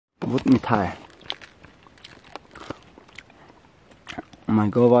wood mithai. My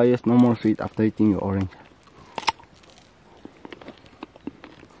guava is no more sweet after eating your orange.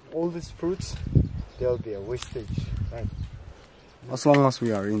 All these fruits, there'll be a wastage, right? As long as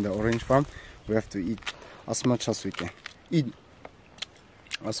we are in the orange farm, we have to eat as much as we can. Eat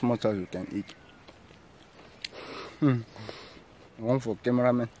as much as we can eat. One for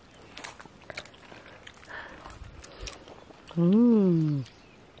cameraman.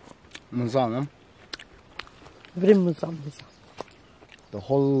 Muzam, very muzam. The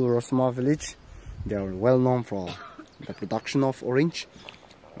whole Rüsoma village, they are well known for the production of orange,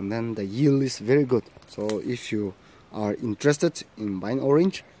 and then the yield is very good. So if you are interested in buying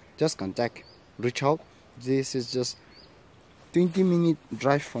orange, just reach out. This is just 20-minute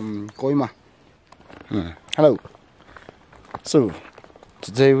drive from Kohima. Hello. So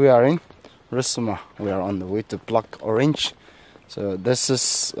today we are in Rüsoma. We are on the way to pluck orange. So this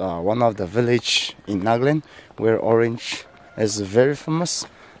is one of the village in Nagaland where orange is very famous.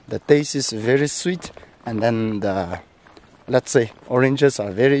 The taste is very sweet, and then the, let's say, oranges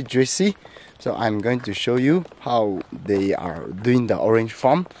are very juicy. So I'm going to show you how they are doing the orange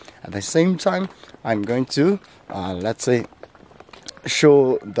farm. At the same time, I'm going to let's say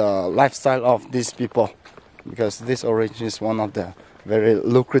show the lifestyle of these people, because this orange is one of the very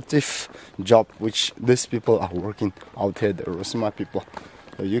lucrative job which these people are working out here, the Rüsoma people.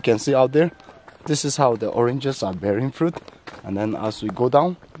 So you can see out there, this is how the oranges are bearing fruit. And then as we go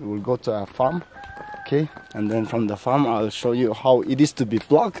down, we will go to a farm. Okay, and then from the farm I'll show you how it is to be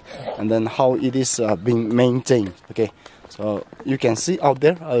plucked, and then how it is being maintained. Okay, so you can see out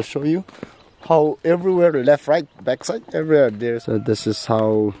there, I'll show you how everywhere, left, right, back side, everywhere there. So this is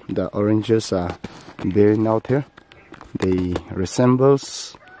how the oranges are bearing out here. They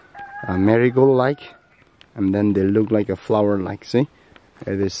resembles a marigold like, and then they look like a flower like. See,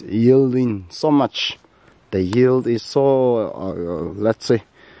 it is yielding so much. The yield is so let's say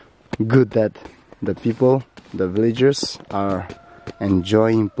good that the people, the villagers, are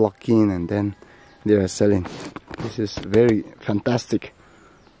enjoying plucking, and then they are selling. This is very fantastic.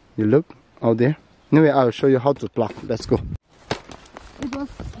 You look out there. Anyway, I'll show you how to pluck. Let's go. It was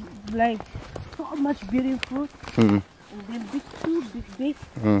like so much beautiful. And then big.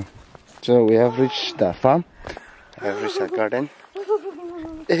 So we have reached the farm. I have reached the garden.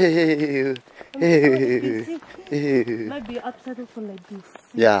 Might be upside down like this.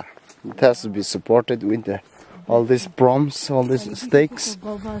 Yeah, it has to be supported with all these proms, all these stakes.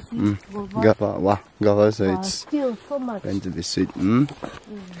 Guava, so it's still so much. going to be sweet.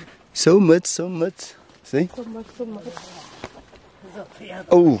 So much. See? So much.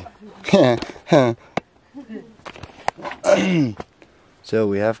 Oh! So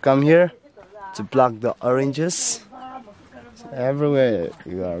we have come here to pluck the oranges. So everywhere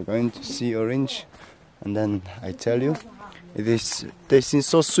you are going to see orange, and then I tell you, it is tasting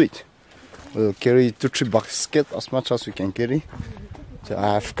so sweet. We'll carry 2-3 baskets, as much as we can carry. So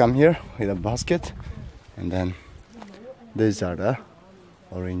I have come here with a basket, and then these are the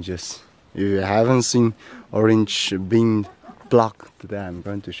oranges. If you haven't seen orange being plucked, today I'm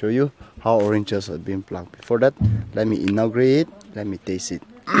going to show you how oranges are being plucked. Before that, let me inaugurate it. Let me taste it.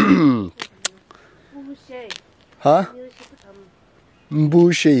 Huh?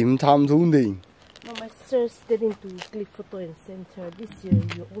 Bushy, No, my sister's getting to click photo and send her. This year,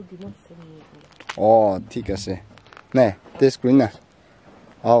 you all did not send me. Oh, ठीक है. Ne, taste green na.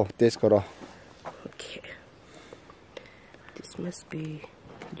 Oh, taste करो. Okay. This must be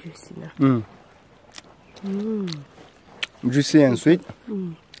juicy now. Juicy and sweet.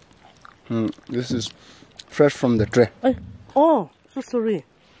 This is fresh from the tree. Oh, so sorry.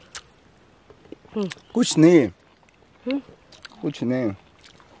 कुछ नहीं. कुछ नहीं.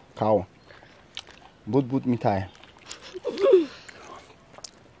 खाओ. बहुत मीठा है.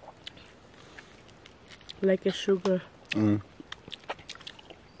 Like a sugar. And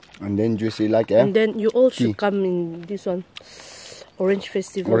then juicy like a. And then you all should tea. come in this one, Orange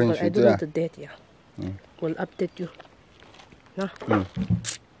Festival. Orange but I don't know the date. Yeah, we'll update you. Nah.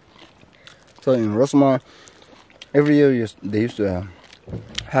 So in Rüsoma, every year they used to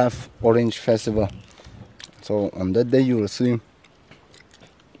have Orange Festival. So on that day you will see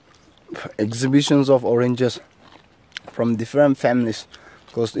exhibitions of oranges from different families.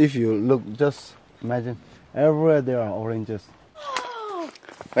 Because if you look, just imagine, everywhere there are oranges.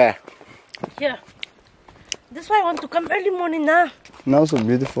 Where? Yeah. That's why I want to come early morning now. Now so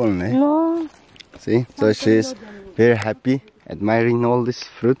beautiful, eh? No. See, so she is very happy, admiring all these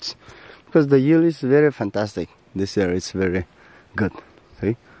fruits, because the yield is very fantastic. This year it's very good.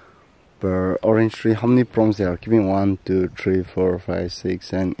 See, per orange tree. How many prongs they are giving? 1, 2, 3, 4, 5, 6,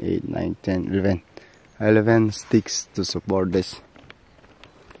 7, 8, 9, 10, 11. 11 sticks to support this.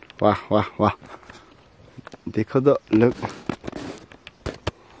 Wow, wow, wow. Look.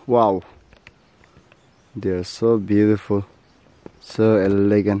 Wow. They are so beautiful, so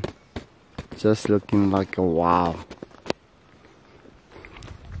elegant, just looking like a wow.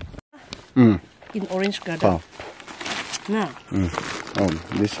 In orange garden. Wow. Now. Oh,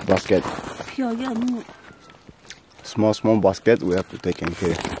 this basket. Yeah, no. Small basket we have to take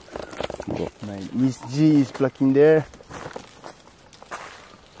care. My Miss G is plucking there.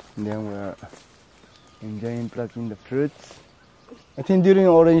 And then we are enjoying plucking the fruits. I think during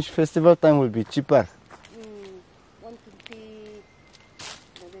Orange Festival time will be cheaper. 150.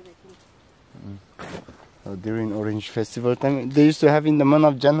 So during Orange Festival time, they used to have in the month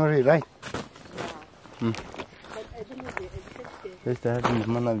of January, right? Yeah. But I don't know the exact date. They used to have in the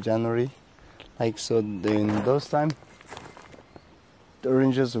month of January. Like so, in those time, the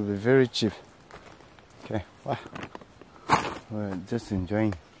oranges will be very cheap. Okay, wow. We're just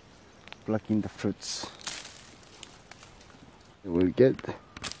enjoying plucking the fruits. We'll get.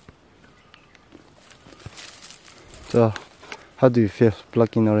 So, how do you feel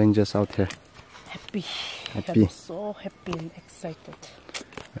plucking oranges out here? Happy. Happy. I'm so happy and excited.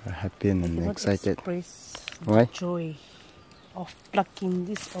 You're happy and excited. Express Why? the joy of plucking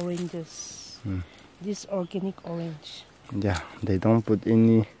these oranges. This organic orange. Yeah, they don't put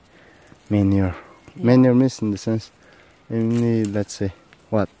any manure. Yeah. Manure means in the sense, any, let's say,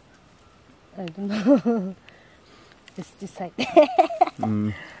 what? I don't know. Pesticide.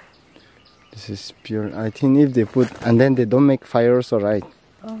 This is pure. I think if they put, and then they don't make fires, alright.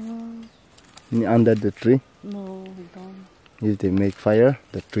 Under the tree. No, we don't. If they make fire,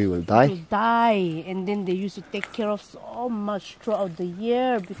 the tree will It die. will die, and then they used to take care of so much throughout the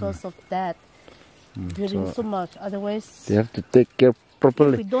year because of that. During so much, otherwise They have to take care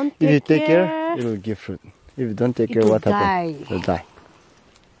properly. if we don't If you take take care, care, it will give fruit. If you don't take it care, will what happens? die. It will die.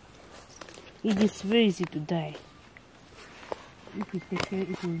 it is very easy to die. If we take care,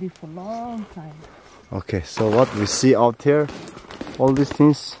 it will live for a long time. Okay, so what we see out here, all these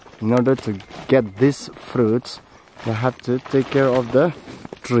things, in order to get these fruits, you have to take care of the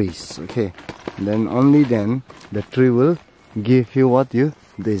trees. Okay, and then only then the tree will give you what you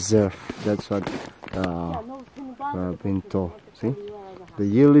deserve. That's what been told. See, the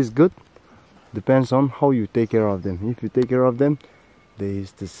yield is good. Depends on how you take care of them. If you take care of them, they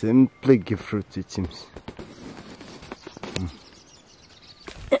used to simply give fruits, it seems.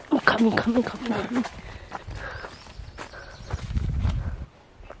 Coming.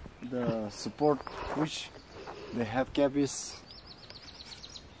 The support which they have kept is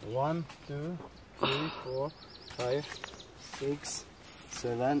 1, 2, 3, 4, 5, 6,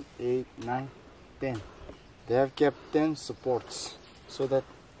 7, 8, 9, 10. They have kept 10 supports so that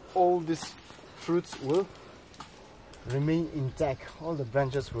all these fruits will remain intact. All the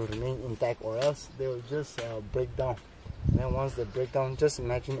branches will remain intact, or else they will just break down. And then once they break down, just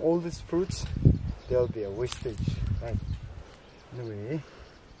imagine all these fruits, there will be a wastage, right? Anyway,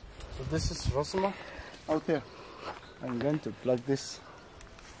 so this is Rüsoma out there. I'm going to plug this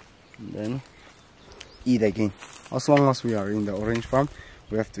and then eat again. As long as we are in the orange farm,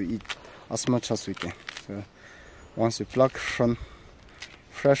 we have to eat as much as we can. So once you pluck from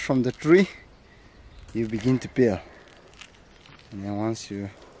fresh from the tree, you begin to peel. And then once you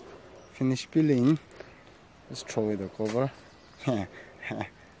finish peeling, just throw away the cover. And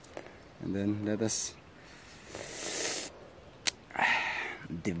then let us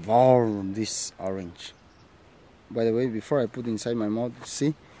devour this orange. By the way, before I put inside my mouth,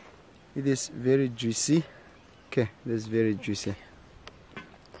 see, it is very juicy. Okay, this is very juicy.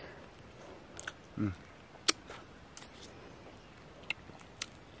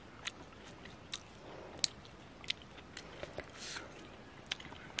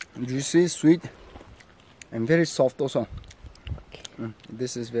 Juicy, sweet, and very soft also.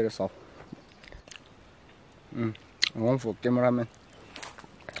 This is very soft. One for cameraman.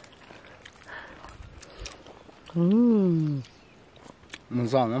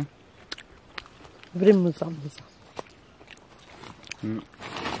 Musa, no? Very musa.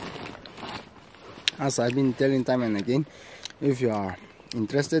 As I've been telling time and again, if you are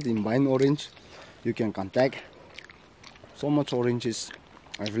interested in buying orange, you can contact. So much orange is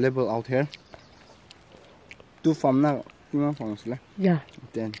available out here. 2 farm now. Yeah.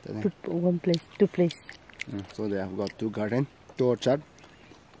 10. One place, 2 place. So they have got 2 garden, 2 orchard.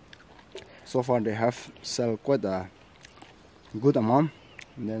 So far they have sell quite a good amount.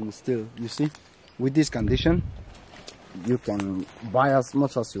 And then still, you see, with this condition, you can buy as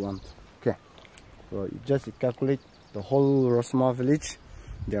much as you want. So you just calculate the whole Rüsoma village.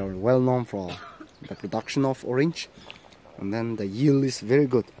 They are well known for the production of orange, and then the yield is very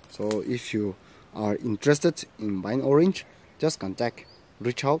good. So if you are interested in buying orange, just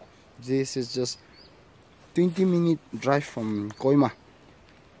reach out. This is just 20-minute drive from Kohima,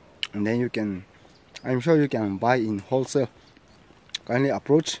 and then I'm sure you can buy in wholesale. Kindly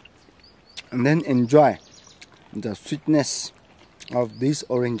approach and then enjoy the sweetness of these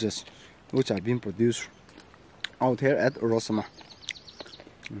oranges which are being produced out here at Rüsoma.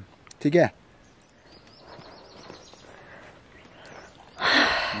 ठीक है?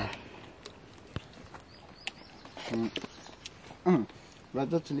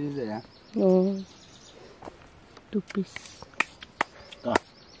 Rather chili is there? No. 2 piece.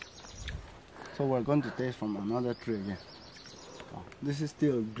 So we're going to taste from another tree again. This is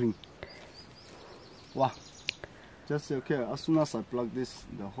still green. Wow. Just okay, as soon as I plug this,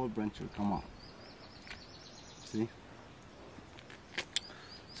 the whole branch will come out. See?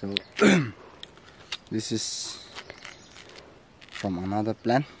 So this is from another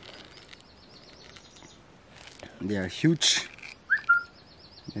plant. They are huge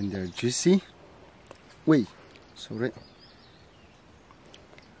and they're juicy. Wait, sorry.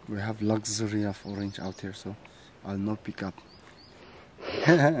 We have luxury of orange out here, so I'll not pick up.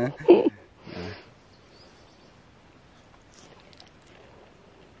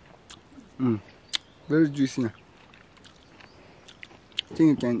 Very juicy. I think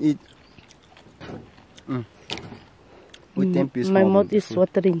you can eat with 10 pieces. My mouth is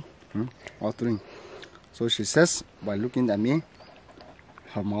watering. Watering. So she says, by looking at me,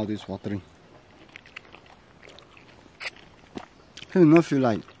 her mouth is watering. I don't know if you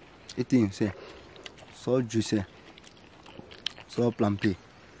like eating, say, so juicy, so plumpy.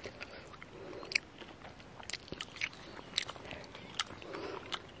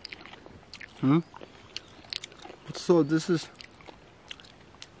 So this is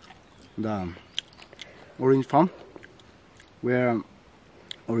the orange farm where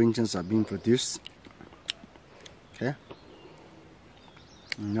oranges are being produced. Okay.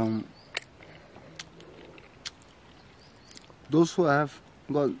 Now, those who have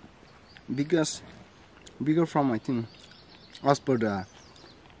got bigger farm, I think, as per the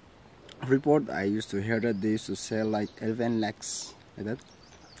report, I used to hear that they used to sell like 11 lakhs like that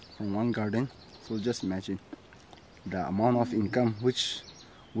from one garden. So just imagine the amount of income which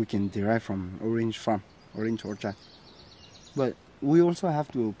we can derive from orange farm, orange orchard. But we also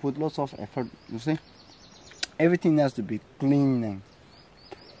have to put lots of effort, you see. Everything has to be clean and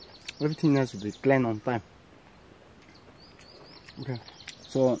everything has to be planned on time. Okay,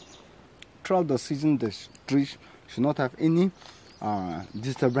 so throughout the season the trees should not have any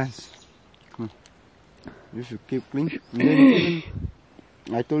disturbance. You should keep clean. And then even,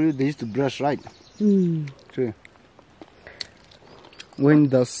 I told you they used to brush, right? See, when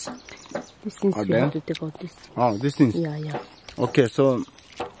does This things are you there? have to take out this. Oh, these things. Yeah. Okay, so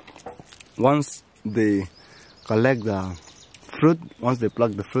once they collect the fruit, once they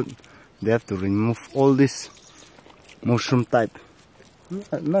pluck the fruit, they have to remove all this mushroom type.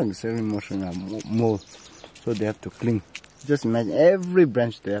 Not necessarily mushroom, mold. So they have to clean. Just imagine every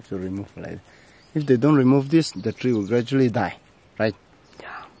branch they have to remove. Like, if they don't remove this, the tree will gradually die, right?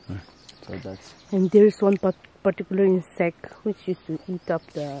 Yeah. So that's. And there is one particular insect which used to eat up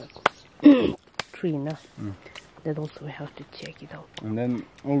the tree, no? That also we have to check it out. And then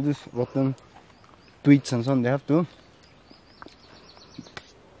all these rotten twigs and so on, they have to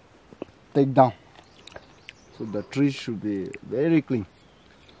take down. So the tree should be very clean.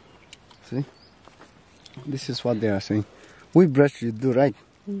 See? This is what they are saying. We brush, you do, right?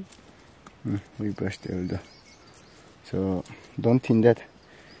 We brush, they will do. So don't think that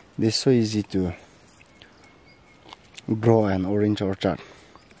this is so easy to grow an orange orchard.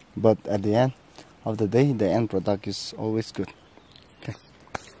 But at the end of the day, the end product is always good. Okay.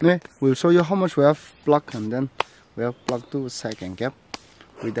 Anyway, we'll show you how much we have plucked, and then we have plucked 2 sack and cap.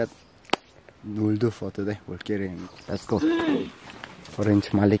 With that, we'll do for today. We'll carry in. Let's go.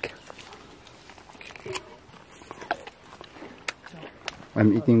 Orange Malik.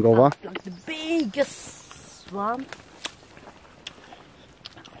 I'm eating guava. Like the biggest one.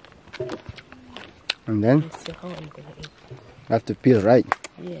 And then Let's see how I'm gonna eat. I have to peel, right?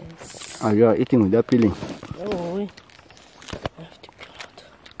 Yes. Oh, you are eating without peeling. Oh, I have to peel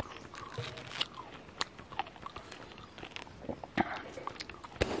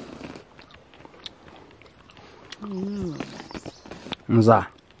out. Mza.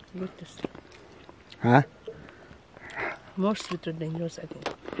 Look this. Huh? More sweeter than yours, I think.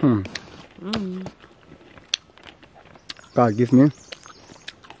 God, give me.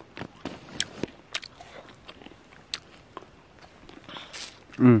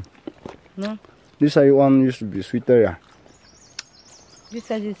 No? This one used to be sweeter, yeah. This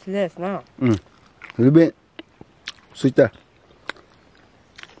side is less now. A little bit sweeter.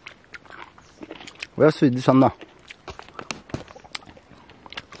 Where's sweet this one now?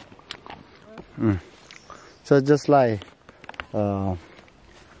 So just like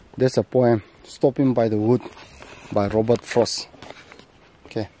there's a poem, Stopping by the Wood by Robert Frost.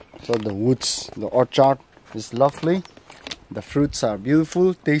 Okay, so the woods, the orchard is lovely. The fruits are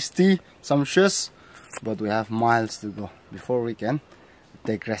beautiful, tasty, sumptuous, but we have miles to go before we can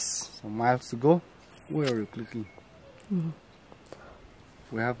take rest. So miles to go. Where are you clicking?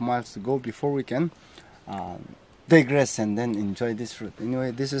 We have miles to go before we can take rest and then enjoy this fruit.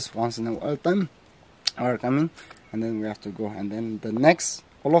 Anyway, this is once in a while time are coming, and then we have to go. And then the next,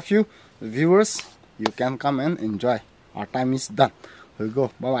 all of you, the viewers, you can come and enjoy. Our time is done. We'll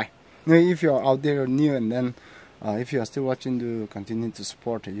go. Bye bye. Anyway, if you are out there new, and then if you are still watching, do continue to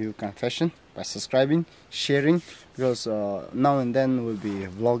support You Can Fashion by subscribing, sharing, because now and then we'll be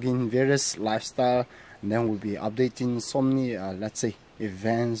vlogging various lifestyle, and then we'll be updating so many let's say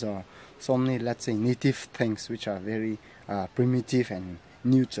events, or so many, let's say, native things which are very primitive and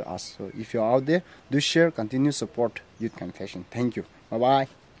new to us. So if you're out there, do share, continue support You Can Fashion. Thank you. Bye bye.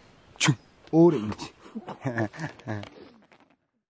 Orange.